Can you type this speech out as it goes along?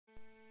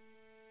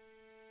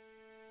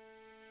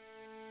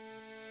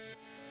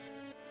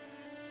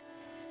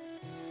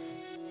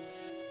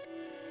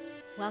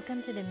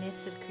Welcome to the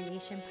Myths of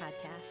Creation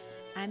podcast.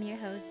 I'm your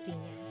host, Xenia.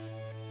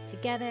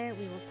 Together,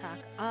 we will talk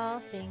all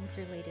things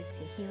related to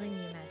healing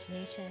the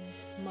imagination,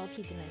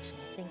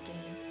 multidimensional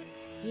thinking,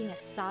 being a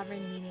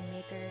sovereign meaning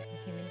maker, and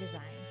human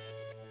design.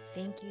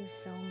 Thank you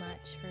so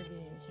much for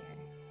being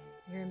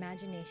here. Your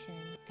imagination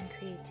and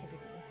creativity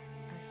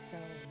are so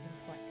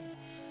important.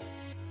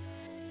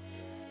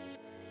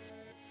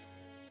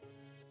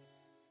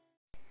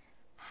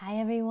 Hi,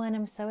 everyone.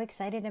 I'm so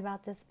excited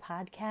about this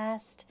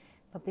podcast.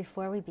 But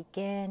before we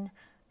begin,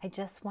 I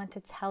just want to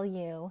tell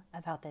you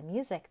about the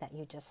music that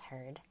you just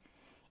heard.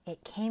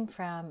 It came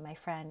from my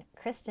friend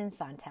Kristen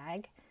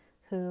Sontag,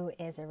 who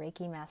is a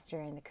Reiki master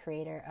and the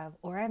creator of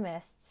Aura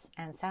Mists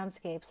and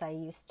soundscapes I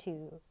used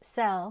to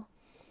sell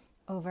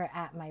over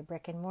at my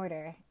brick and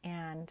mortar.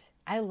 And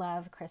I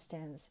love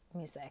Kristen's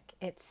music.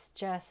 It's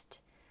just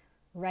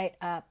right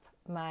up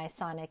my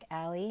sonic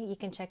alley. You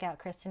can check out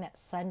Kristen at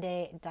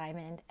Sunday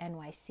Diamond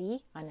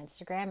NYC on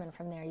Instagram, and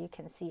from there you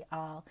can see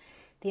all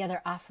the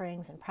other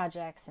offerings and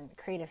projects and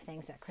creative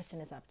things that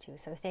Kristen is up to.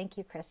 So thank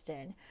you,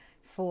 Kristen,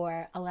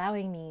 for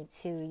allowing me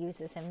to use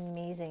this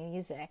amazing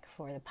music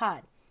for the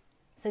pod.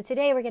 So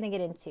today we're going to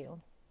get into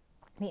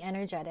the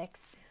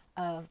energetics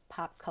of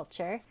pop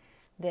culture.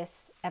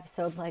 This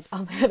episode, like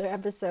all my other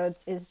episodes,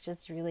 is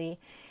just really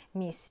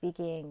me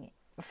speaking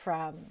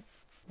from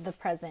the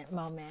present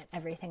moment,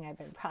 everything I've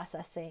been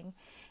processing.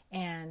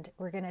 And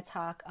we're going to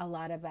talk a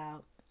lot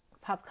about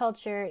pop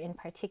culture, in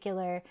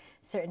particular,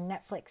 certain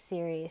Netflix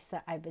series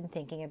that I've been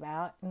thinking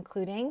about,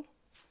 including,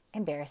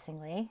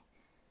 embarrassingly,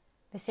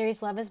 the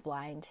series Love is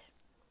Blind,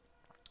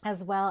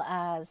 as well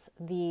as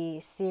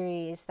the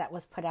series that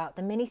was put out,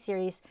 the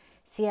miniseries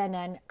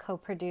CNN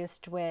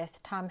co-produced with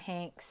Tom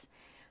Hanks,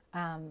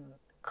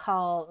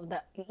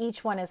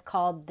 each one is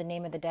called The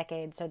Name of the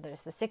Decade. So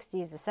there's the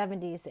 60s, the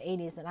 70s, the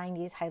 80s, the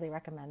 90s. Highly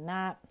recommend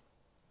that.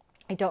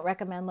 I don't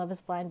recommend Love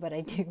is Blind, but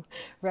I do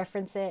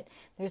reference it.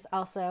 There's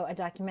also a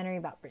documentary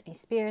about Britney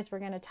Spears we're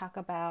going to talk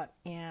about,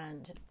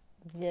 and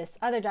this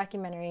other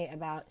documentary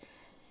about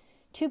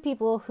two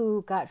people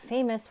who got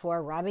famous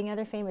for robbing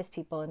other famous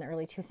people in the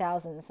early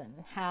 2000s,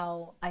 and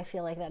how I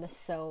feel like that is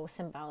so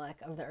symbolic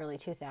of the early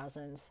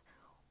 2000s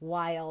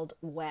Wild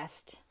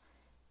West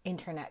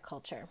internet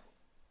culture.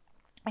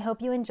 I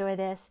hope you enjoy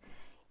this.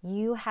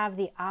 You have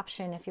the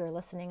option, if you're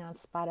listening on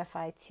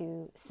Spotify,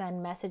 to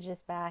send messages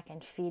back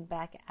and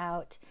feedback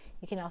out.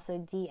 You can also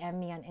DM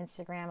me on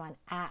Instagram on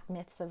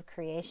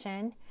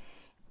 @mythsofcreation,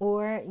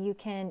 or you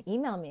can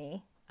email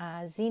me,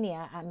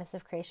 Xenia at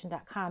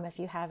mythsofcreation.com, if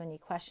you have any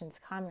questions,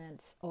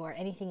 comments, or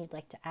anything you'd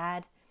like to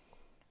add.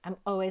 I'm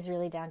always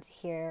really down to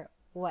hear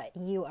what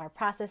you are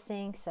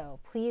processing, so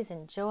please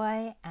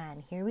enjoy,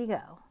 and here we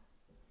go.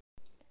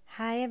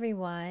 Hi,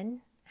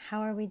 everyone. How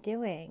are we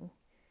doing?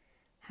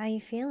 How are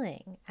you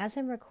feeling? As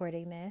I'm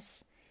recording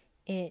this,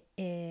 it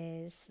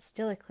is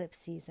still eclipse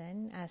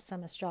season, as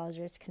some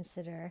astrologers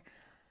consider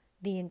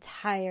the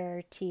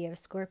entirety of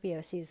Scorpio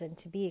season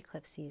to be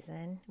eclipse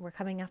season. We're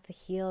coming off the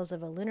heels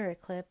of a lunar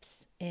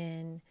eclipse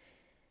in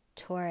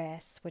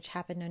Taurus, which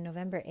happened on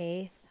November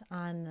 8th,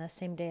 on the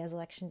same day as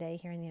Election Day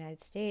here in the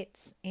United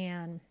States.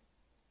 And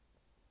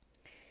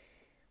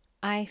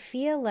I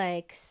feel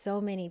like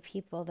so many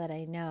people that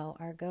I know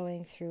are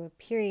going through a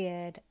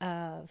period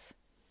of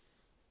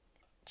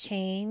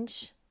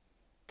change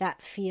that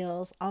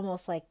feels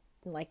almost like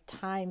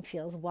time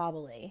feels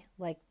wobbly,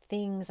 like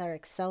things are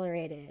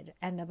accelerated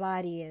and the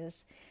body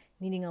is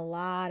needing a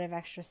lot of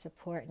extra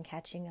support and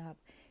catching up.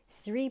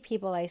 3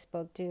 people I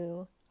spoke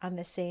to on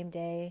the same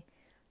day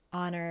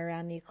on or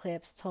around the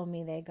eclipse told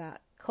me they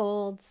got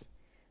colds,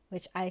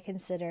 which I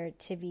consider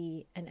to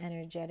be an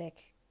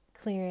energetic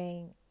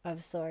clearing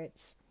of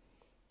sorts.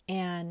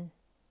 And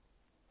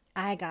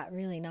I got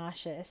really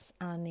nauseous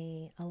on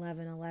the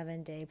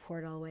 11/11 day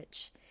portal,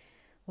 which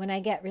when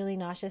I get really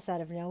nauseous out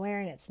of nowhere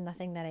and it's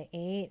nothing that I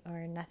ate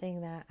or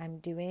nothing that I'm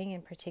doing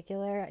in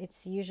particular,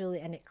 it's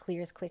usually, and it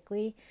clears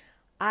quickly,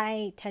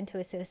 I tend to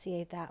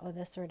associate that with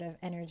a sort of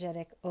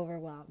energetic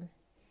overwhelm.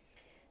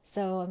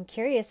 So I'm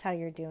curious how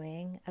you're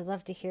doing. I'd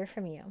love to hear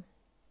from you.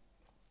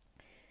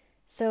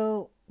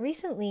 So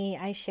recently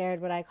I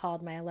shared what I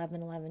called my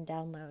 11/11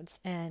 downloads,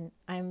 and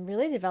I'm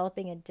really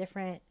developing a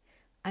different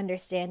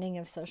understanding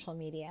of social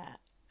media.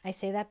 I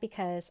say that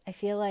because I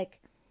feel like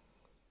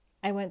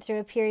I went through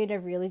a period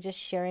of really just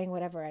sharing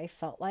whatever I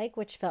felt like,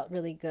 which felt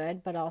really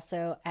good, but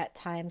also at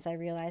times I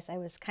realized I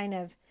was kind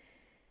of,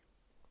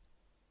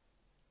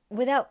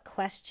 without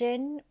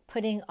question,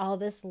 putting all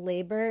this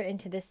labor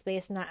into this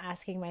space, not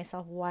asking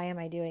myself, why am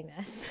I doing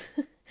this?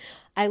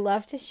 I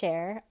love to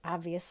share,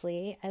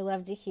 obviously. I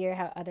love to hear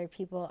how other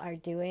people are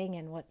doing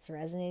and what's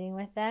resonating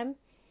with them.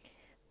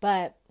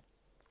 But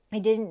I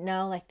didn't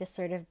know like this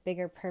sort of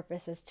bigger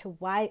purpose as to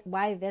why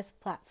this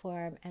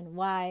platform and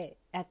why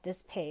at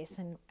this pace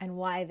and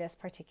why this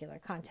particular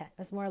content. It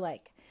was more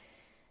like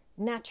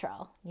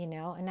natural,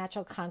 a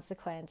natural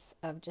consequence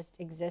of just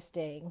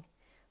existing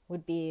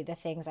would be the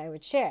things I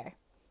would share.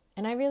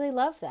 And I really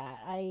love that.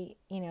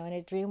 In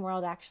a dream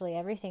world, actually,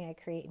 everything I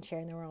create and share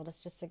in the world is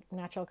just a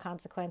natural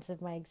consequence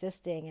of my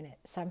existing, and it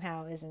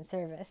somehow is in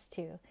service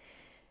to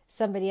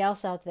somebody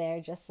else out there,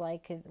 just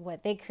like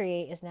what they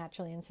create is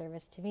naturally in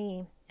service to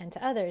me and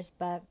to others.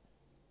 But,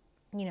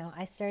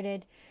 I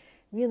started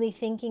really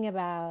thinking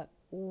about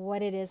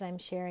what it is I'm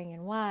sharing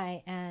and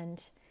why.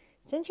 And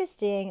it's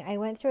interesting. I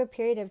went through a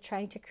period of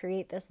trying to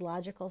create this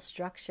logical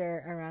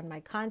structure around my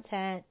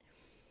content,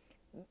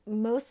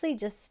 mostly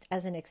just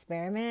as an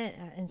experiment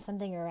and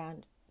something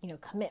around,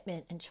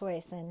 commitment and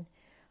choice, and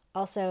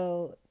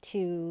also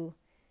to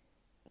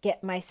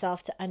get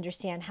myself to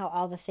understand how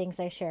all the things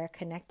I share are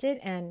connected.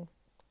 And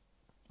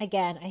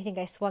again, I think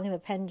I swung the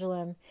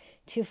pendulum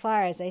too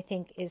far, as I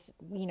think is,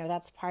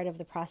 that's part of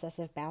the process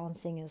of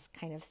balancing, is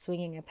kind of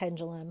swinging a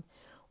pendulum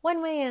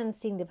one way and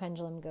seeing the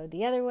pendulum go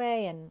the other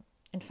way, and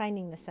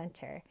finding the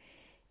center.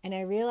 And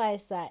I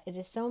realized that it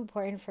is so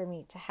important for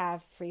me to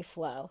have free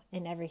flow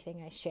in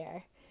everything I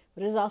share.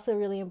 But it is also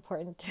really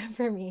important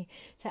for me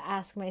to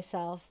ask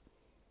myself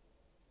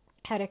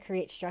how to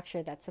create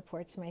structure that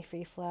supports my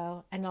free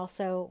flow, and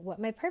also what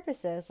my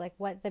purpose is, like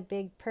what the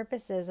big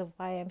purpose is of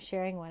why I'm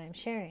sharing what I'm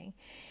sharing.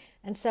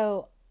 And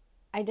so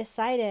I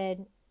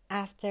decided,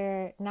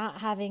 after not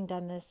having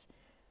done this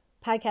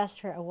podcast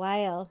for a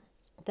while,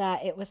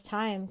 that it was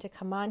time to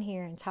come on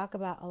here and talk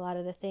about a lot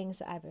of the things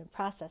that I've been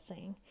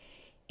processing.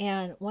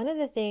 And one of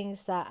the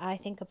things that I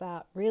think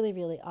about really,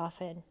 really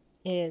often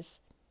is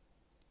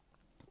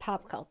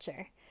pop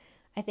culture.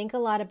 I think a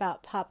lot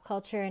about pop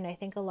culture, and I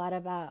think a lot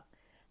about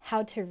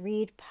how to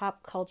read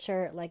pop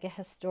culture like a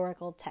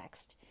historical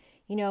text.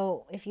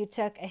 If you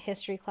took a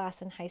history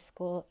class in high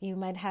school, you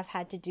might have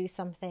had to do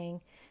something.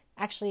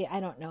 Actually, I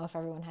don't know if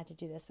everyone had to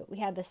do this, but we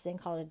had this thing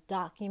called a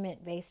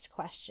document-based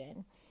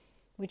question,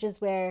 which is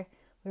where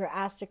we were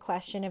asked a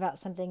question about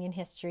something in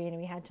history, and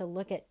we had to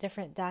look at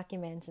different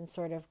documents and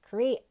sort of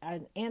create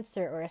an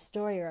answer or a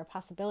story or a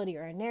possibility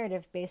or a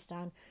narrative based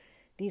on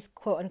these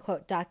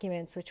quote-unquote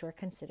documents, which were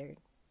considered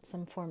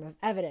some form of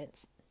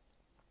evidence.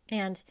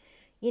 And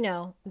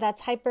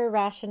that's hyper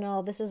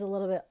rational. This is a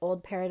little bit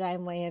old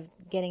paradigm way of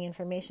getting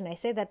information. I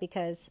say that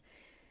because,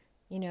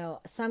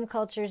 some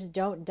cultures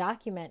don't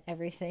document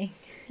everything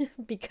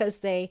because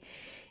they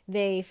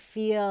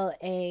feel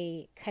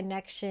a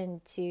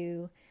connection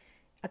to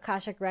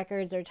Akashic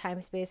records or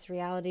time-space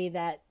reality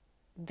that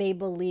they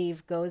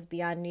believe goes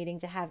beyond needing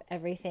to have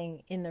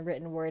everything in the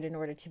written word in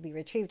order to be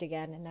retrieved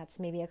again. And that's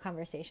maybe a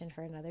conversation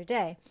for another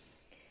day.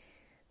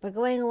 But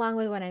going along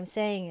with what I'm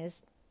saying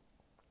is,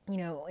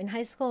 in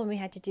high school, when we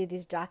had to do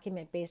these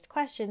document-based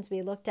questions,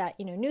 we looked at,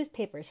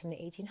 newspapers from the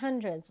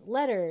 1800s,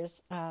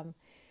 letters,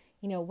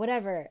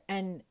 whatever.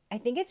 And I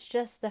think it's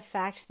just the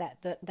fact that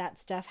that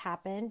stuff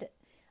happened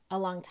a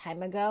long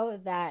time ago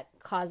that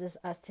causes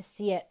us to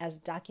see it as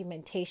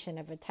documentation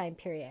of a time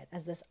period,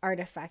 as this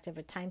artifact of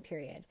a time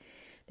period.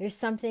 There's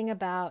something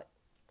about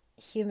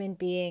human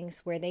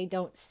beings where they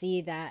don't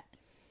see that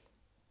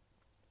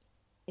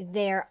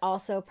they're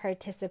also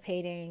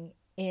participating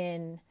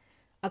in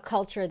a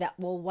culture that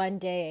will one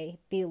day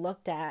be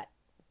looked at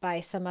by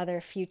some other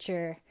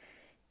future,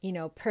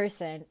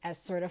 person as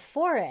sort of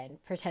foreign.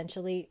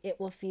 Potentially, they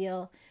will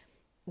feel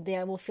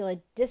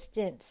a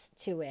distance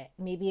to it.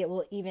 Maybe it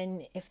will,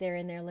 even if they're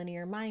in their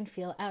linear mind,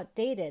 feel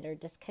outdated or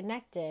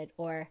disconnected,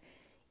 or,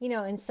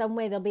 in some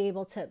way they'll be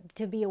able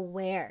to be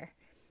aware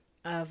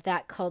of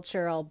that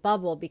cultural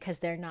bubble because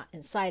they're not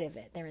inside of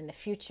it. They're in the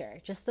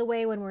future. Just the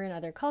way when we're in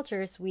other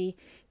cultures, we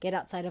get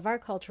outside of our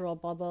cultural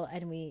bubble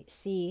and we're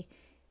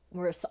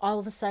all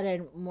of a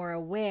sudden more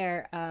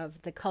aware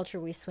of the culture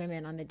we swim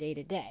in on the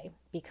day-to-day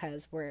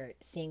because we're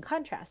seeing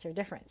contrast or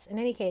difference. In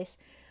any case,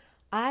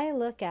 I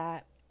look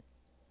at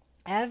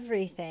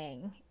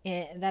everything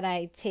that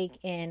I take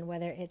in,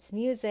 whether it's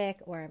music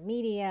or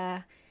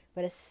media,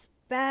 but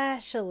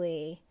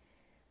especially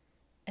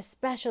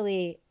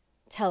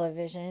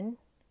television,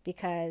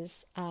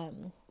 because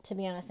to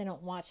be honest, I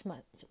don't watch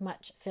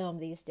much film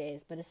these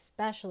days, but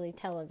especially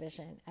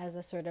television as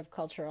a sort of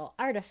cultural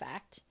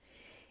artifact.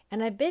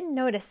 And I've been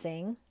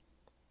noticing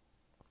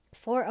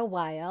for a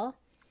while,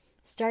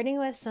 starting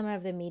with some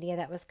of the media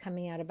that was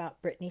coming out about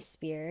Britney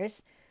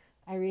Spears.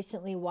 I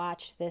recently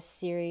watched this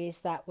series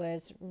that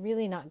was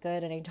really not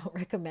good, and I don't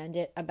recommend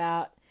it,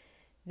 about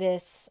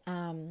these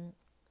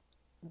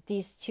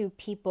two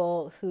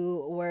people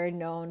who were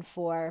known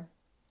for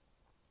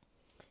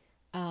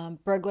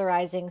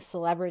burglarizing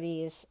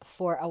celebrities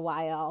for a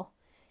while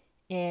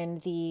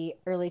in the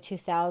early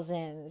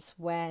 2000s,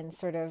 when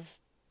sort of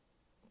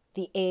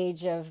the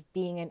age of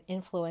being an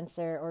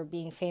influencer or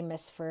being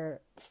famous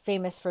for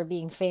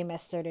being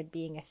famous started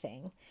being a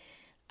thing,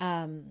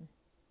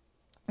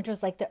 which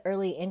was like the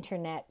early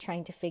internet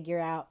trying to figure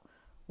out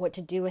what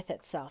to do with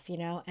itself,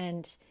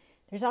 And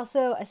there's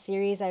also a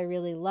series I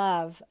really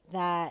love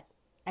that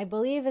I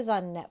believe is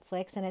on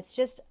Netflix, and it's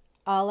just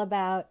all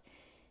about,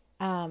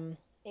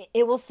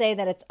 it will say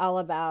that it's all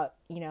about,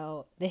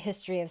 the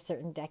history of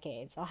certain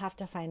decades. I'll have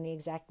to find the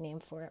exact name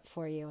for it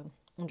for you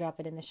and drop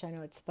it in the show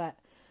notes. But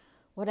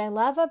what I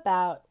love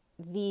about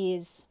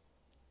these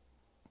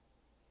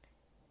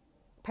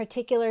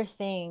particular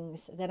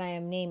things that I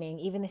am naming,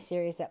 even the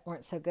series that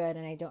weren't so good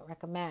and I don't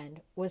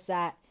recommend, was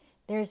that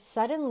there's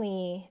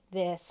suddenly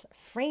this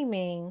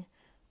framing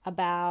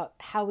about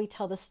how we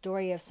tell the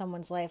story of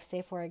someone's life,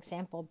 say, for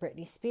example,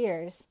 Britney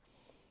Spears,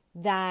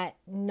 that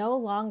no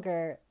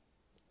longer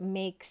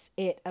makes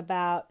it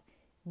about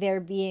there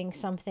being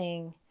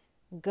something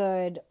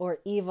good or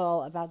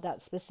evil about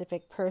that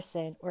specific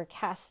person, or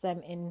casts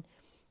them in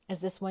as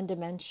this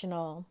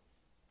one-dimensional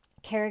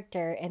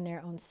character in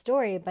their own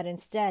story, but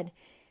instead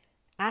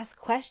ask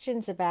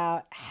questions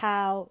about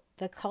how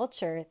the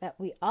culture that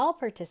we all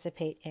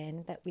participate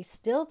in, that we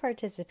still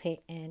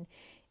participate in,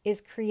 is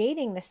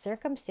creating the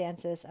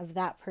circumstances of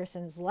that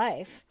person's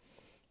life.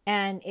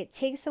 And it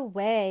takes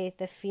away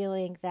the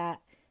feeling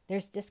that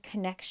there's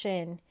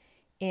disconnection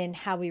in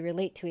how we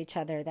relate to each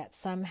other, that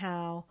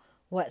somehow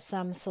what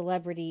some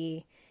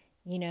celebrity,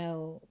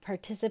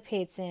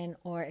 participates in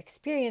or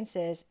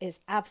experiences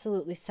is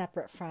absolutely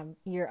separate from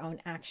your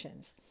own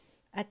actions.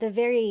 At the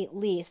very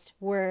least,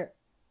 we're,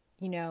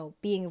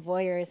 being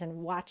voyeurs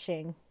and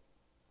watching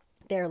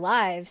their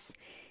lives.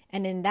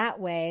 And in that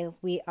way,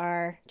 we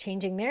are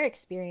changing their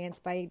experience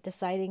by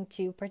deciding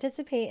to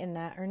participate in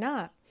that or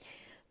not.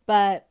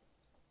 But,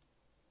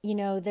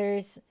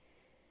 there's,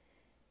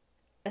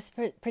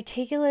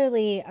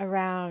 particularly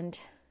around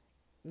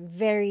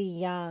very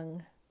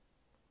young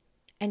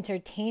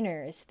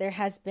entertainers, there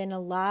has been a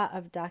lot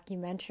of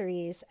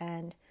documentaries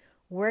and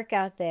work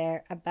out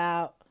there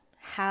about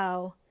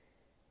how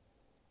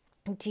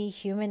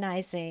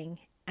dehumanizing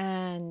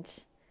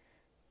and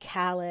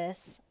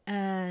callous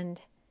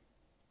and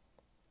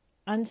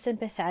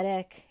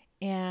unsympathetic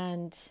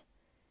and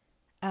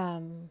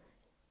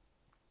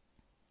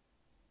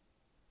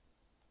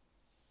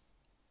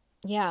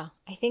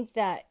I think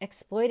that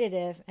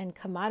exploitative and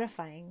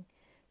commodifying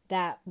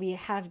that we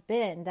have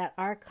been, that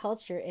our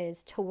culture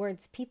is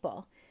towards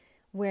people,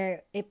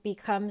 where it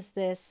becomes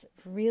this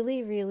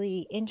really,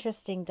 really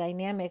interesting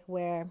dynamic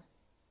where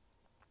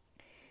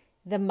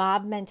the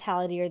mob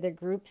mentality or the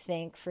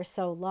groupthink for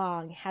so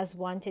long has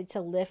wanted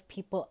to lift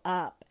people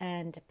up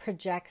and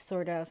project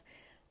sort of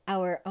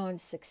our own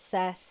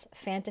success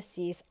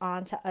fantasies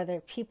onto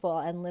other people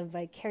and live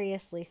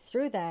vicariously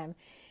through them,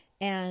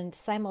 and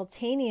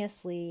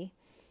simultaneously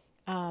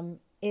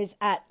is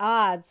at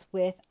odds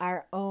with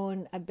our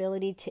own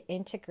ability to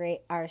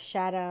integrate our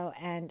shadow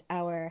and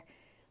our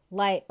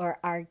light, or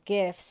our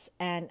gifts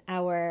and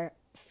our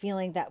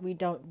feeling that we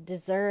don't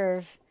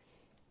deserve,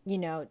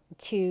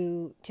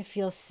 to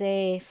feel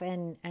safe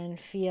and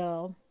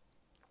feel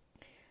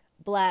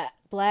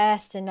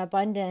blessed and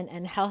abundant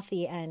and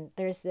healthy. And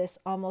there's this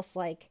almost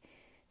like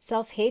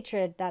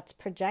self-hatred that's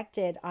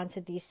projected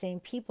onto these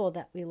same people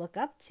that we look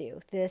up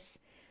to, this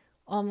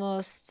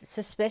almost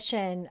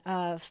suspicion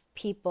of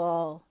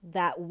people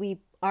that we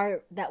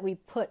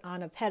put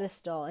on a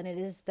pedestal, and it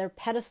is their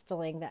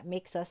pedestaling that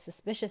makes us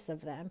suspicious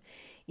of them,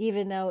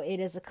 even though it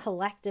is a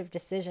collective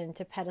decision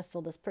to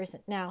pedestal this person.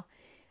 Now,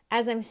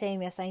 as I'm saying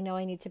this, I know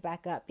I need to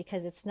back up,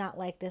 because it's not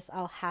like this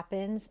all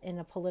happens in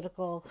a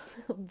political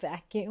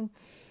vacuum.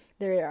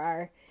 There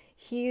are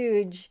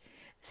huge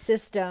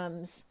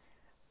systems,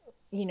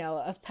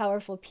 of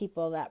powerful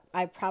people that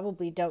I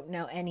probably don't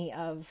know any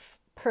of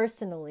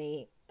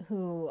personally,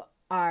 who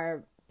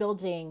are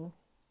building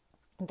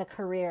the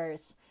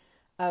careers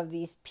of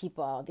these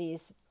people,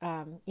 these,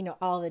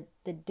 all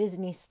the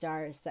Disney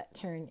stars that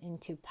turn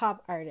into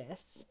pop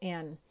artists.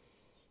 And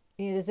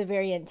there's a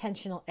very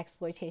intentional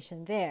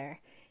exploitation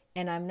there.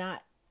 And I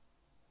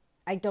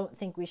don't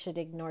think we should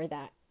ignore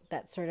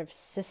that sort of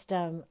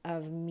system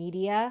of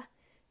media,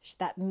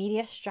 that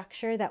media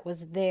structure that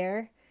was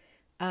there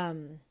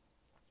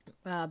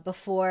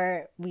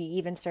before we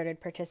even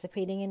started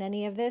participating in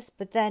any of this.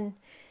 But then,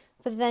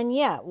 the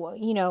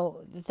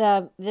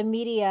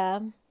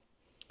media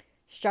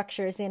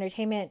structures, the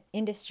entertainment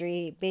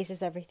industry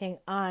bases everything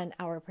on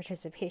our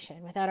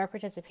participation. Without our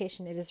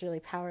participation, it is really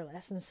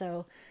powerless. And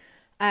so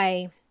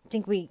I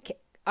think we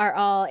are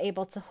all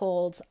able to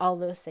hold all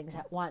those things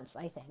at once,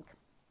 I think.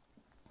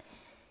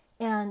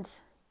 And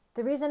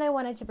the reason I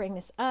wanted to bring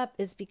this up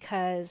is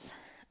because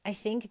I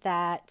think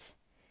that,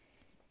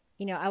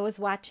 I was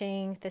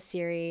watching the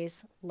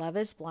series Love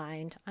is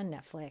Blind on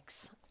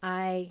Netflix.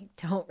 I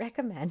don't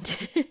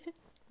recommend it,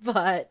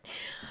 but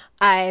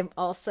I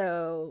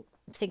also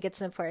think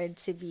it's important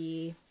to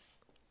be,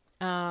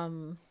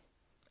 honest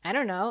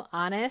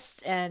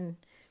and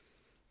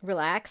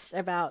relaxed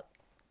about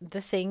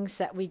the things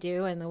that we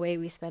do and the way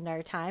we spend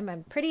our time.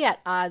 I'm pretty at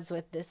odds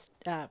with this,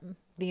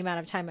 the amount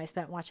of time I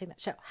spent watching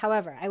that show.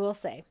 However, I will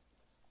say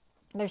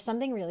there's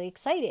something really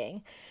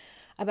exciting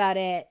about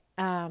it.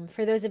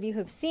 For those of you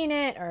who've seen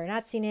it or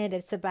not seen it,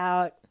 it's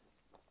a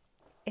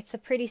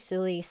pretty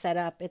silly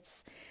setup.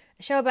 It's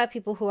a show about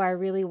people who are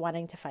really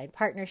wanting to find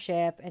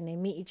partnership, and they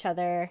meet each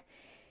other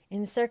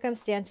in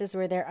circumstances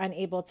where they're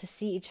unable to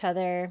see each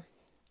other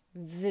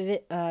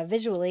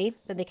visually,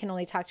 but they can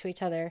only talk to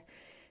each other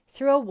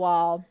through a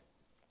wall.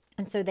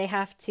 And so they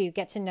have to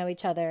get to know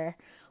each other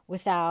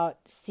without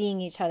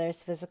seeing each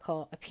other's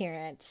physical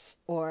appearance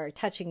or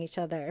touching each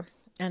other.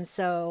 And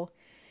so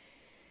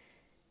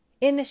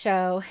in the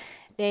show,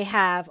 they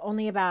have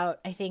only about,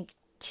 I think,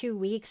 2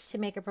 weeks to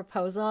make a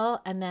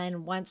proposal. And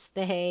then if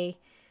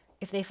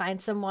they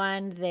find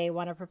someone they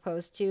want to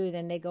propose to,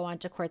 then they go on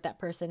to court that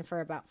person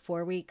for about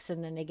 4 weeks.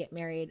 And then they get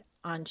married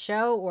on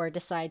show or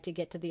decide to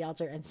get to the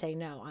altar and say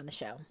no on the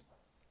show.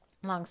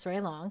 Long story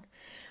long.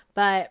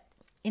 But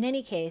in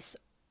any case,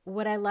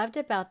 what I loved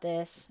about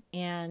this,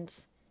 and,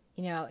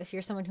 if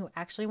you're someone who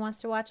actually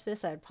wants to watch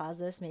this, I would pause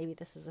this. Maybe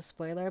this is a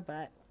spoiler,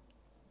 but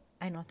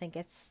I don't think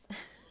it's,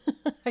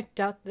 I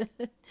doubt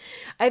that.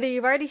 Either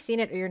you've already seen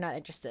it or you're not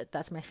interested.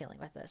 That's my feeling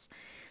with this.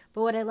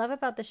 But what I love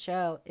about the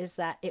show is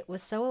that it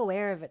was so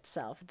aware of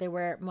itself. There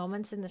were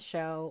moments in the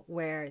show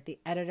where the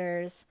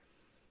editors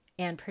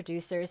and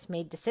producers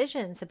made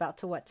decisions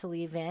about what to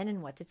leave in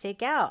and what to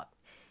take out.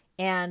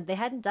 And they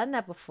hadn't done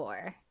that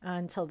before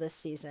until this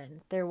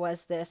season. There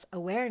was this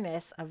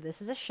awareness of this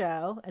is a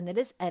show, and it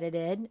is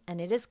edited, and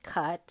it is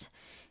cut,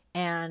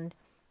 and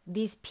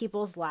these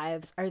people's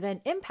lives are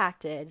then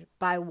impacted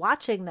by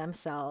watching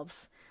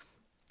themselves.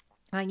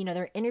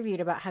 They're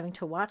interviewed about having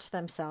to watch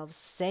themselves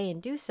say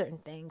and do certain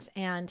things.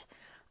 And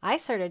I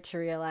started to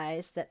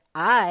realize that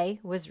I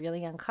was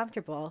really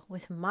uncomfortable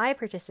with my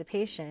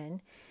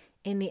participation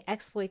in the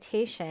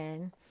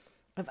exploitation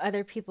of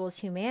other people's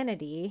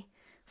humanity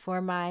for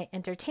my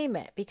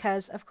entertainment.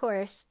 Because, of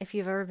course, if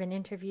you've ever been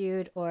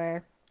interviewed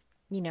or,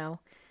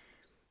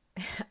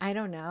 I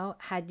don't know,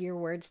 had your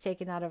words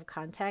taken out of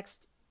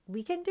context,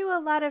 we can do a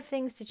lot of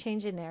things to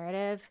change a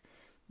narrative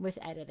with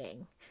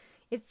editing.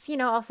 It's,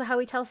 also how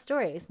we tell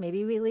stories.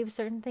 Maybe we leave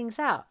certain things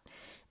out.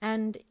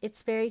 And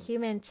it's very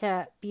human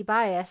to be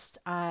biased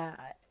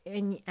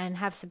and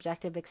have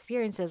subjective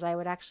experiences. I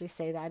would actually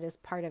say that is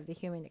part of the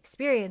human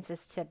experience,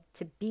 is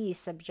to be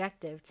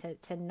subjective,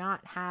 to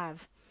not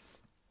have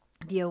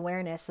the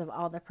awareness of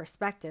all the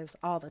perspectives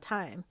all the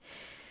time.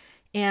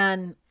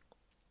 And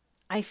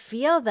I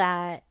feel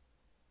that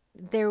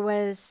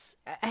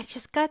I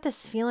just got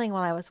this feeling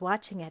while I was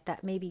watching it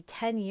that maybe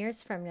 10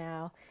 years from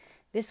now,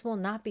 this will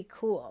not be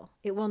cool.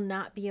 It will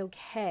not be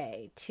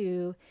okay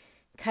to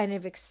kind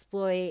of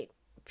exploit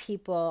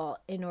people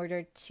in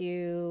order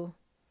to,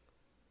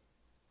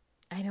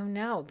 I don't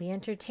know, be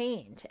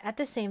entertained. At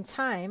the same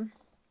time,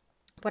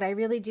 what I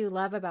really do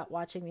love about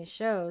watching these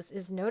shows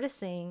is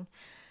noticing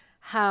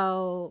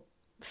how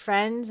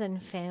friends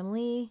and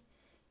family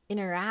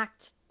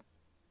interact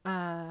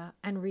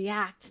and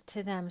react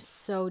to them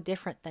so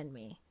different than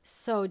me,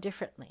 so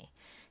differently.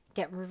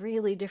 Get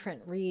really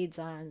different reads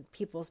on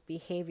people's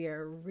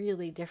behavior,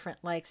 really different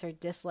likes or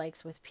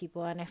dislikes with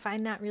people. And I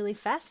find that really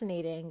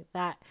fascinating,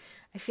 that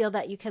I feel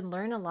that you can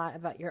learn a lot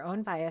about your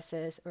own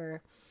biases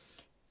or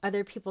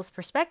other people's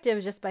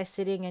perspectives just by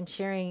sitting and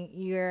sharing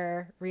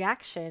your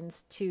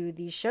reactions to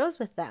these shows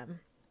with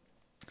them.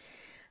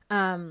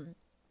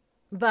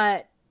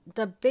 But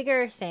the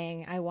bigger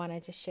thing I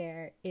wanted to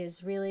share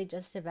is really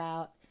just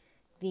about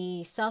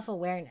the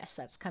self-awareness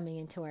that's coming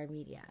into our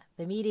media,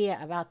 the media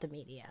about the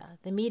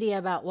media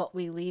about what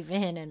we leave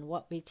in and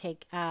what we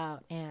take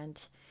out. And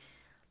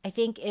I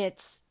think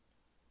it's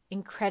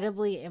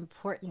incredibly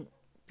important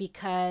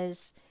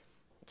because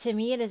to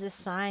me, it is a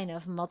sign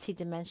of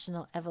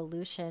multidimensional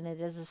evolution.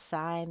 It is a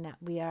sign that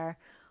we are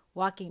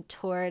walking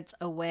towards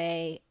a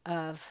way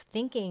of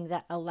thinking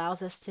that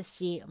allows us to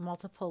see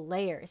multiple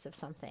layers of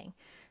something,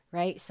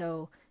 right?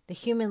 So the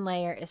human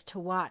layer is to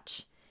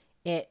watch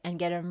it and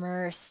get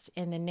immersed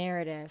in the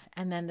narrative.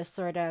 And then the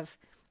sort of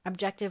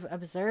objective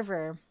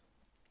observer,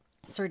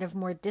 sort of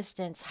more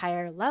distant,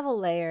 higher level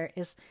layer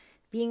is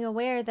being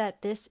aware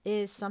that this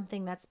is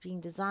something that's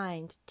being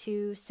designed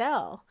to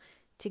sell,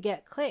 to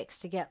get clicks,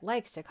 to get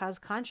likes, to cause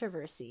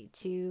controversy,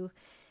 to,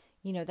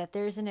 that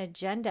there's an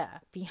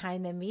agenda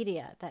behind the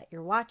media that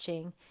you're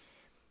watching,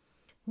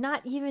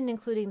 not even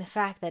including the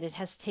fact that it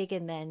has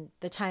taken then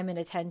the time and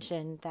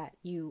attention that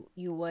you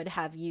would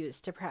have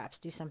used to perhaps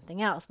do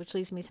something else, which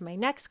leads me to my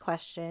next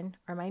question,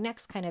 or my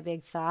next kind of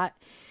big thought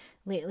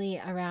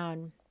lately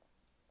around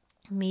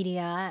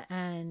media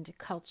and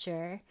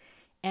culture.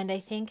 And I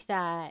think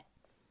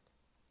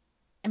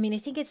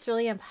it's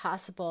really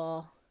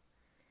impossible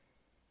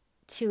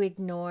to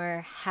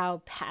ignore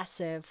how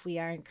passive we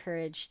are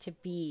encouraged to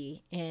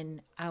be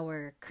in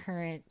our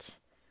current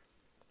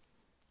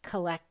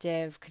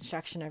collective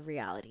construction of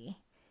reality.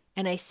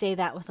 And I say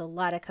that with a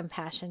lot of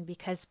compassion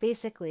because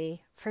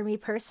basically, for me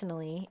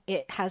personally,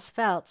 it has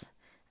felt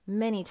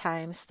many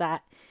times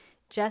that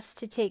just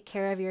to take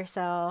care of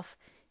yourself,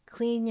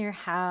 clean your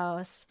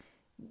house,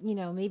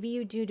 maybe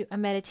you do a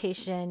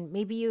meditation,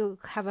 maybe you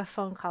have a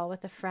phone call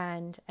with a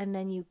friend, and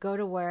then you go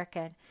to work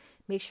and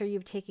make sure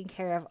you've taken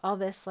care of all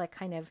this like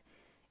kind of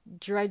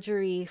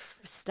drudgery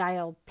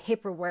style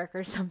paperwork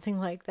or something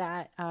like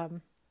that,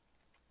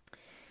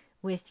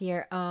 with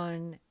your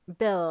own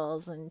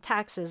bills and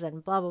taxes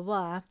and blah, blah,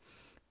 blah.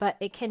 But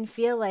it can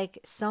feel like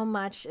so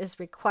much is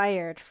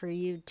required for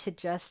you to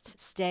just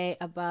stay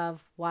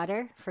above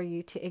water, for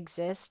you to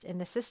exist in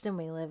the system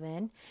we live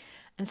in.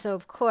 And so,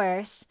 of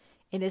course,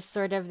 It is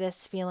sort of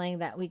this feeling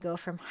that we go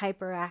from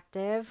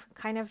hyperactive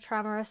kind of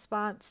trauma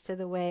response to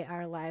the way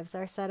our lives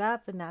are set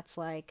up. And that's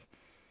like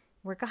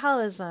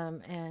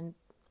workaholism and,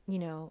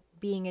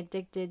 being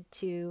addicted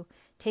to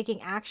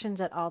taking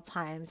actions at all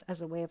times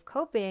as a way of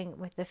coping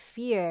with the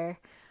fear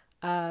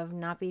of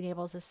not being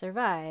able to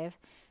survive.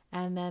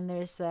 And then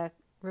there's the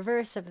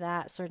reverse of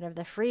that, sort of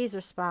the freeze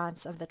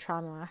response of the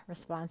trauma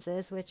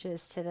responses, which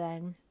is to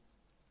then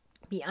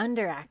be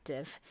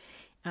underactive,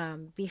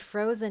 be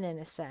frozen in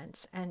a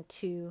sense, and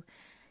to,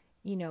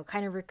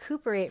 kind of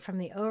recuperate from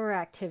the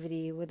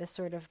overactivity with a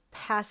sort of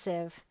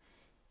passive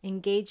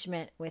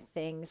engagement with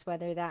things,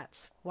 whether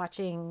that's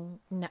watching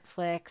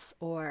Netflix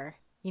or,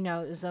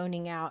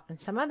 zoning out in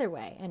some other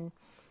way. And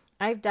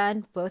I've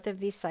done both of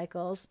these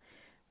cycles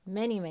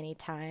many, many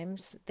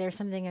times. They're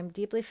something I'm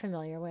deeply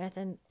familiar with.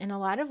 And in a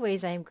lot of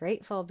ways, I am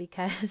grateful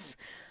because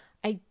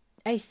I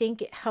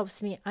think it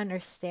helps me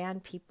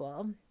understand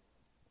people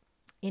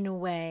in a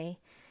way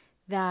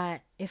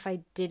that if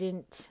I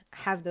didn't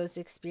have those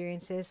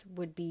experiences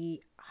would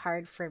be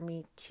hard for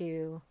me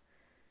to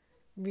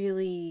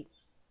really,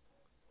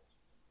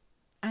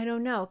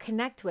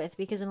 connect with,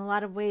 because in a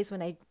lot of ways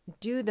when I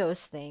do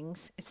those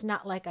things, it's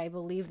not like I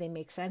believe they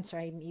make sense or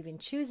I'm even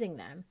choosing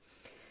them.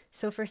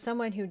 So for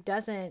someone who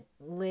doesn't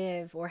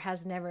live or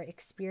has never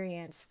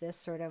experienced this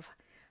sort of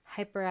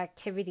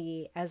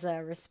hyperactivity as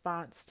a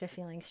response to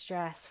feeling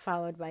stress,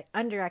 followed by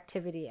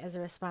underactivity as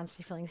a response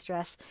to feeling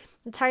stress,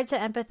 it's hard to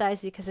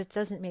empathize because it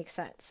doesn't make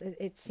sense.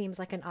 It seems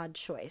like an odd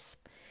choice.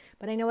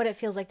 But I know what it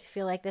feels like to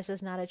feel like this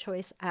is not a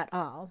choice at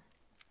all.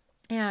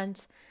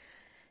 And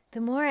the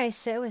more I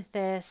sit with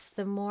this,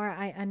 the more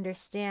I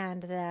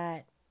understand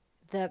that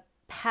the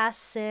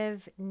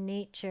passive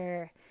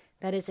nature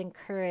that is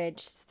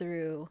encouraged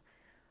through,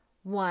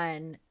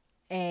 one,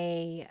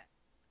 a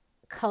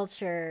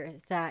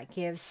culture that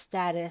gives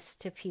status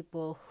to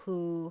people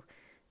who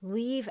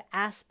leave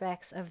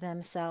aspects of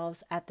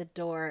themselves at the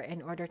door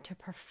in order to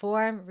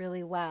perform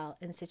really well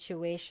in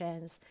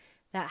situations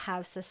that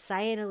have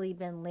societally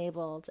been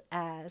labeled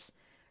as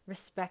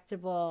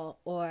respectable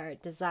or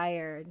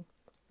desired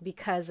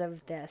because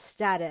of the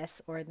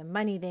status or the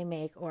money they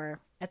make or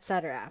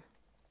etc.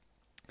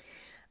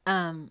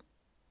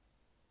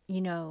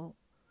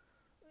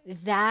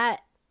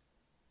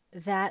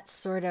 That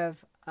sort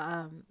of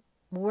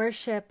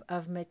worship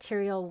of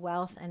material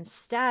wealth and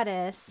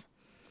status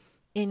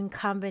in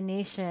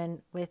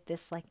combination with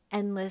this like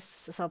endless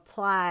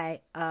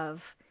supply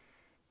of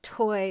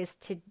toys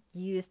to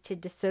use to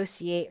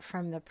dissociate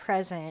from the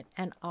present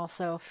and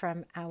also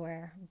from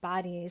our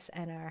bodies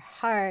and our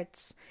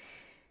hearts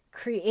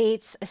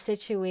creates a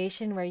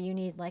situation where you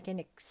need like an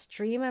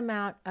extreme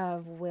amount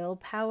of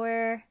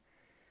willpower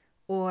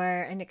or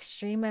an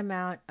extreme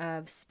amount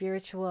of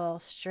spiritual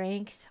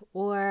strength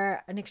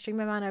or an extreme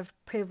amount of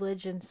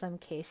privilege in some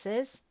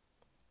cases.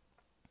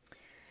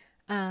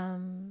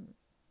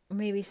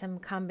 Maybe some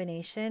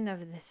combination of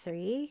the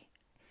three.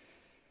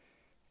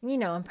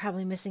 I'm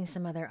probably missing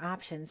some other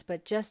options,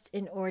 but just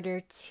in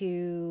order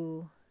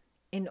to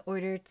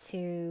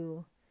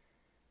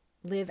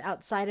live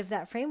outside of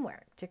that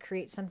framework, to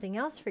create something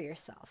else for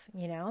yourself,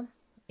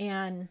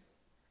 And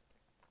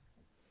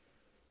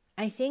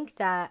I think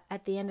that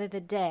at the end of the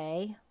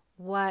day,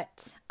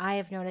 what I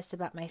have noticed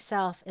about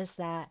myself is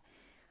that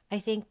I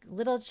think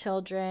little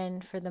children,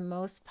 for the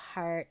most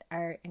part,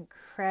 are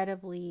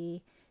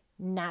incredibly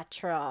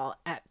natural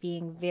at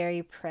being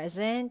very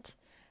present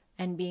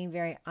and being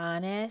very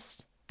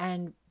honest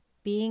and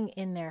being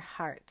in their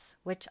hearts,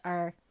 which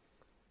are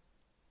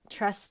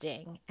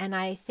trusting. And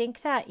I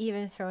think that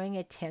even throwing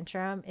a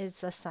tantrum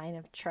is a sign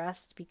of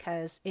trust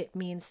because it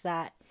means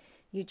that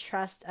you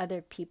trust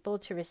other people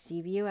to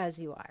receive you as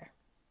you are.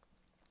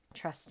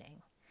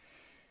 Trusting.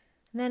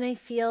 And then I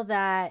feel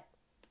that,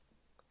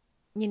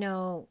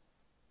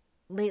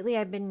 lately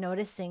I've been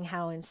noticing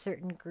how in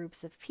certain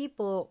groups of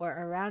people or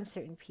around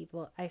certain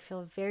people, I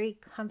feel very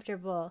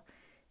comfortable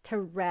to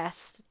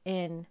rest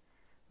in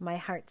my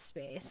heart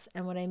space.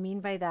 And what I mean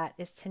by that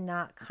is to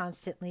not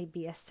constantly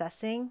be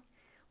assessing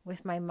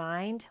with my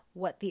mind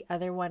what the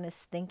other one is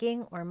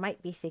thinking or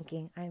might be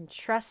thinking. I'm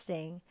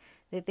trusting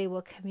that they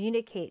will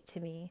communicate to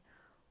me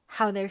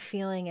how they're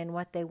feeling and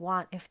what they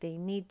want if they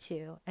need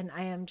to. And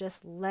I am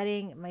just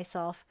letting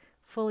myself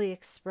fully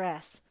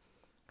express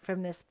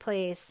from this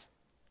place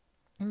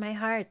in my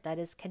heart that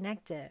is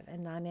connective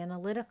and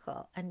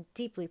non-analytical and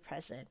deeply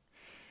present.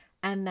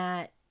 And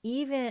that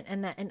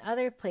in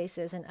other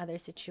places and other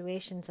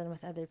situations and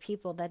with other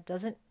people, that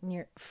doesn't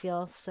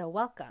feel so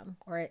welcome,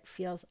 or it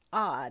feels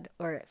odd,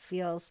 or it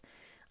feels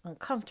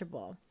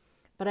uncomfortable.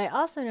 But I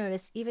also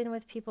notice even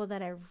with people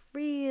that I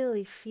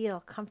really feel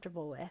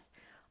comfortable with,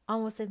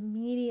 almost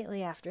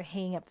immediately after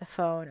hanging up the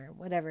phone or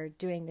whatever,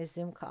 doing the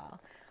Zoom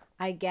call,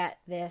 I get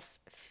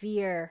this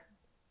fear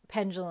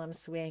pendulum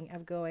swing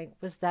of going,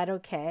 was that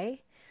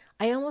okay?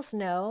 I almost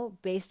know,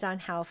 based on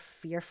how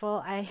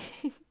fearful I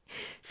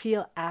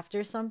feel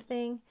after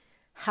something,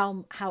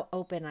 how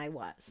open I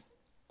was.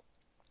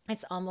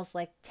 It's almost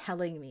like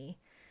telling me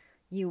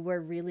you were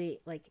really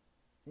like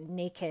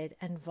naked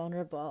and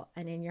vulnerable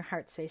and in your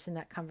heart space in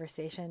that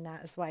conversation.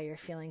 That is why you're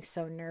feeling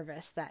so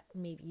nervous that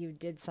maybe you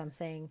did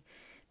something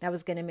that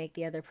was going to make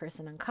the other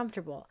person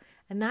uncomfortable.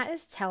 And that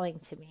is telling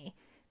to me,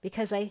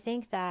 because I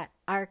think that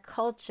our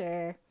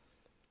culture,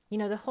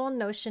 the whole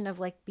notion of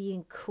like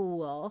being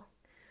cool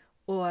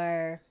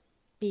or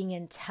being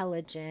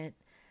intelligent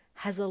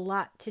has a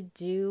lot to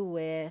do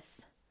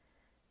with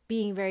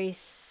being very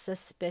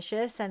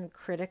suspicious and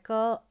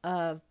critical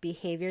of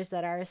behaviors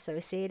that are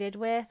associated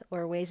with,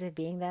 or ways of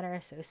being that are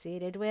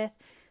associated with,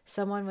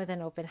 someone with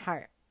an open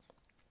heart.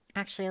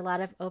 Actually, a lot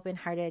of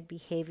open-hearted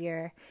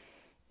behavior,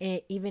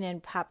 even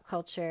in pop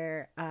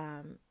culture,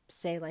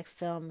 say like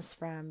films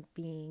from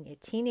being a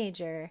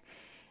teenager,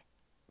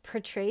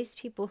 portrays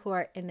people who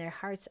are in their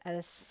hearts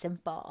as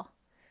simple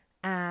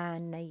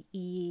and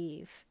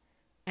naive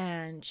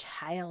and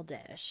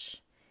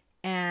childish.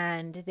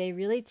 And they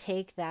really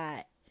take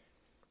that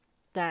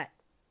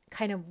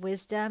kind of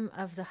wisdom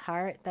of the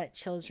heart that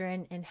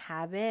children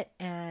inhabit,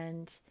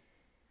 and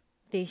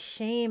they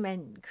shame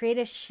and create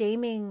a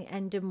shaming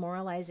and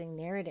demoralizing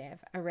narrative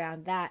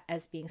around that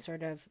as being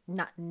sort of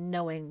not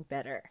knowing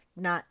better,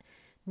 not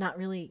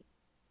really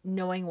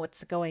knowing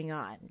what's going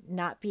on,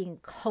 not being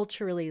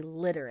culturally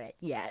literate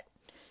yet.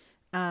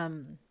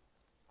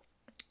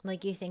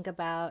 Like you think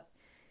about,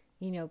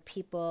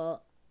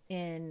 people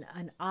in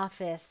an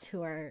office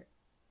who are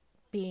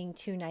being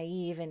too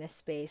naive in a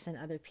space and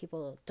other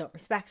people don't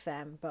respect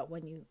them. But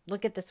when you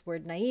look at this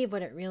word naive,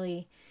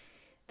 the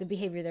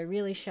behavior they're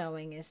really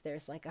showing is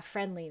there's like a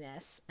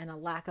friendliness and a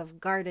lack of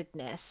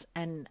guardedness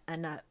and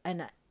a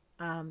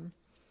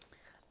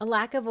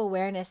lack of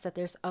awareness that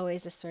there's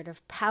always a sort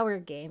of power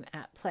game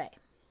at play.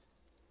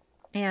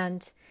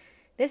 And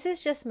this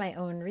is just my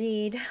own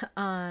read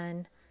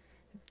on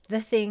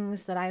the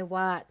things that I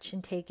watch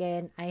and take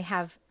in. I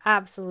have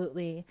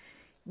absolutely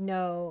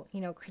no,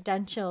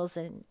 credentials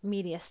in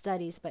media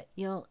studies, but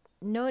you'll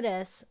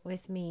notice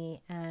with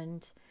me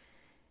and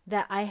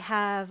that I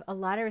have a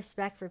lot of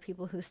respect for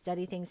people who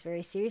study things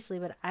very seriously,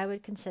 but I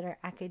would consider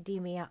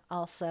academia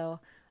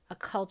also a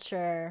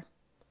culture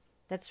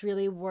that's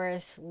really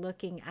worth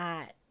looking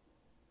at,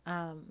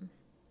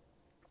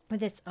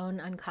 with its own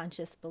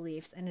unconscious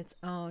beliefs and its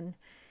own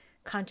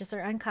conscious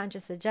or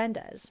unconscious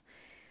agendas.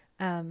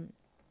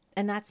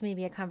 And that's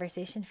maybe a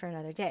conversation for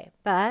another day.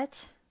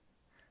 But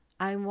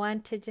I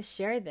wanted to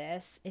share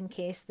this in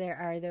case there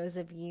are those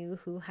of you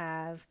who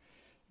have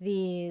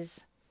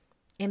these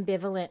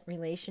ambivalent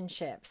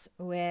relationships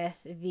with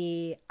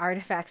the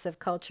artifacts of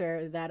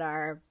culture that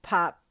are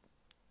pop,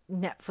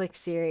 Netflix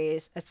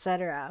series,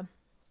 etc.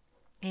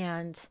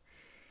 And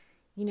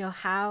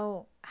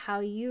how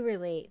you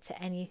relate to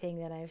anything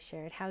that I've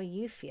shared, how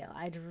you feel.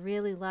 I'd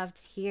really love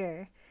to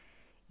hear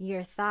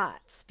your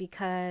thoughts,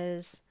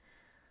 because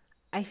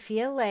I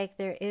feel like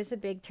there is a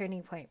big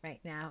turning point right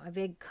now, a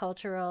big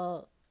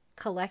cultural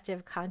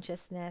collective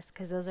consciousness,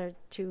 because those are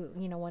two,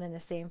 one and the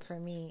same for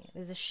me.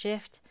 There's a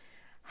shift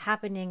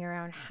happening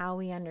around how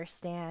we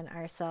understand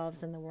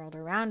ourselves and the world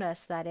around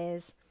us that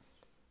is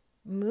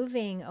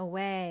moving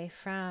away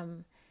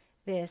from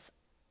this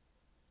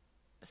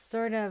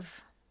sort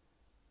of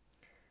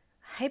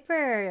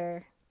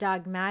hyper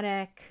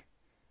dogmatic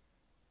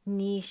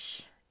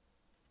niche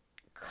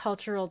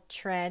cultural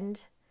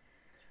trend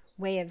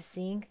way of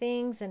seeing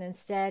things, and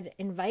instead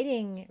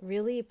inviting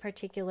really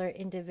particular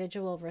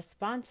individual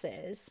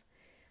responses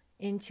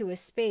into a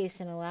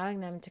space and allowing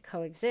them to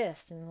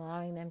coexist and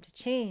allowing them to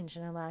change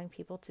and allowing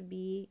people to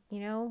be,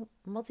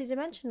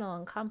 multidimensional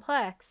and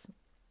complex.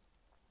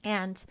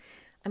 And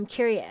I'm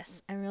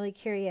curious. I'm really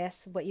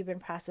curious what you've been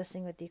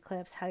processing with the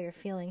eclipse, how you're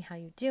feeling, how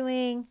you're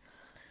doing,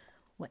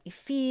 what you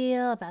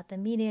feel about the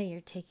media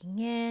you're taking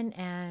in.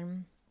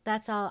 And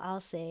that's all I'll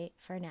say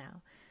for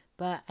now.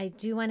 But I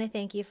do want to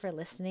thank you for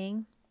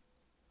listening,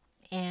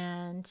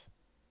 and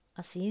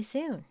I'll see you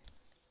soon.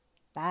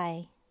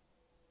 Bye.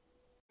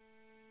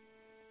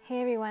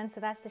 Hey everyone,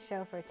 so that's the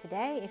show for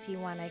today. If you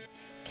want to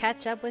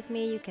catch up with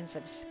me, you can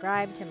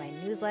subscribe to my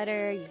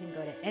newsletter. You can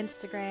go to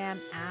Instagram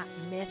at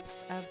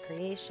Myths of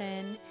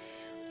Creation,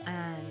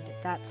 and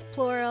that's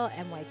plural,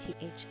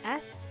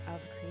 MYTHS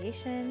of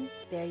Creation.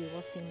 There you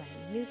will see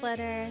my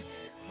newsletter,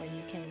 where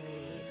you can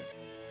read.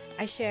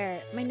 My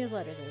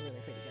newsletters are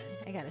really pretty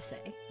good, I gotta say.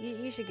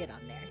 You should get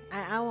on there.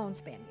 I won't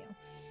spam you.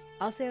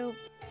 Also,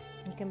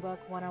 you can book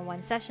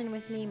one-on-one session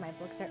with me. My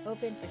books are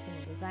open for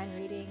human design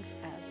readings,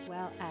 as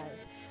well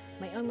as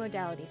my own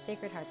modality,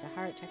 Sacred Heart to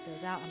Heart. Check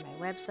those out on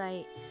my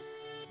website.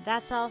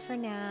 That's all for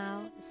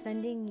now.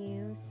 Sending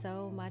you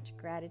so much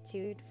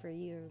gratitude for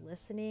your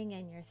listening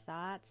and your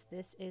thoughts.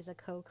 This is a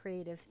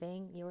co-creative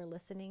thing. Your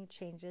listening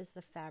changes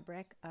the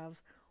fabric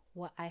of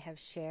what I have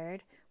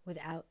shared.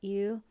 Without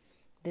you,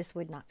 this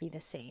would not be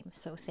the same.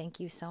 So thank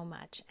you so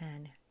much,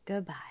 and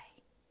goodbye.